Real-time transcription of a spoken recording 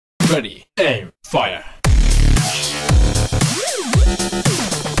Ready, aim, fire.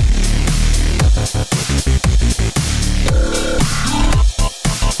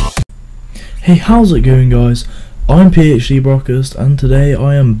 Hey, how's it going, guys? I'm PhD Brockest, and today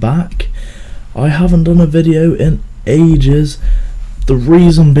I am back. I haven't done a video in ages. The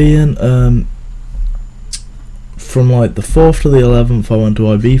reason being, from like the 4th to the 11th I went to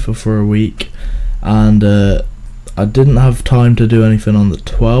Ibiza for a week, and I didn't have time to do anything on the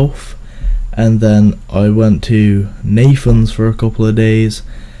 12th, and then I went to Nathan's for a couple of days,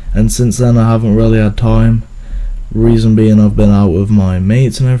 and since then I haven't really had time. Reason being, I've been out with my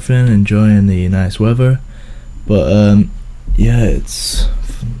mates and everything, enjoying the nice weather. But yeah, it's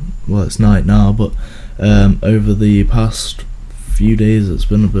night now, but over the past few days it's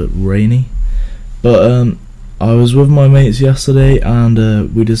been a bit rainy. But I was with my mates yesterday,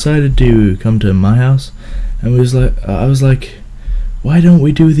 and we decided to come to my house, and I was like, why don't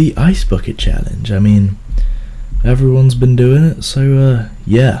we do the ice bucket challenge? I mean, everyone's been doing it, so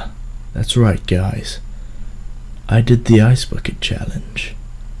yeah, that's right, guys. I did the ice bucket challenge.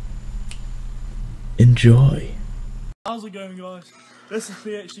 Enjoy. How's it going, guys? This is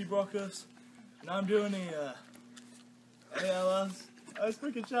PhD Brockest, and I'm doing the ALS ice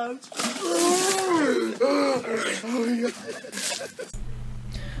bucket challenge.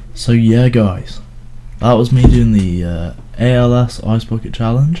 So yeah, guys, that was me doing the ALS ice bucket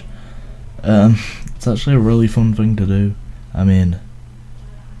challenge. It's actually a really fun thing to do. I mean,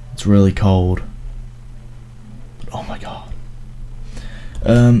 it's really cold. Oh my god.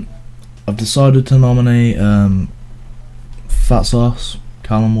 I've decided to nominate Fat Sauce,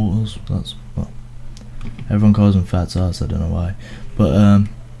 Callum Waters. That's, well, everyone calls him Fat Sauce, I don't know why. But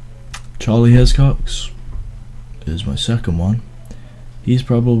Charlie Hiscox is my second one. He's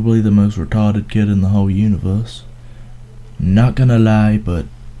probably the most retarded kid in the whole universe. Not gonna lie, but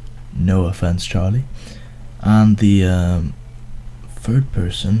no offense, Charlie. And the third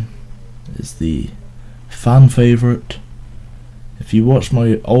person is the fan favorite. If you watch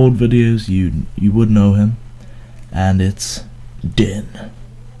my old videos, you would know him, and it's Din.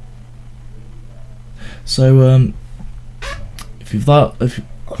 So if you've liked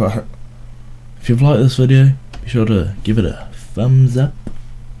this video, be sure to give it a thumbs up.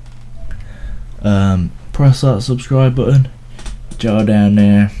 Press that subscribe button, go down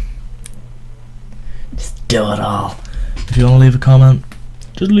there, just do it all. If you want to leave a comment,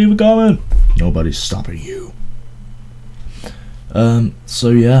 just leave a comment. Nobody's stopping you. So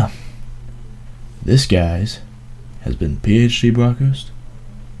yeah, this, guys, has been PhD Brockest,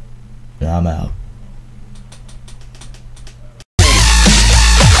 and I'm out.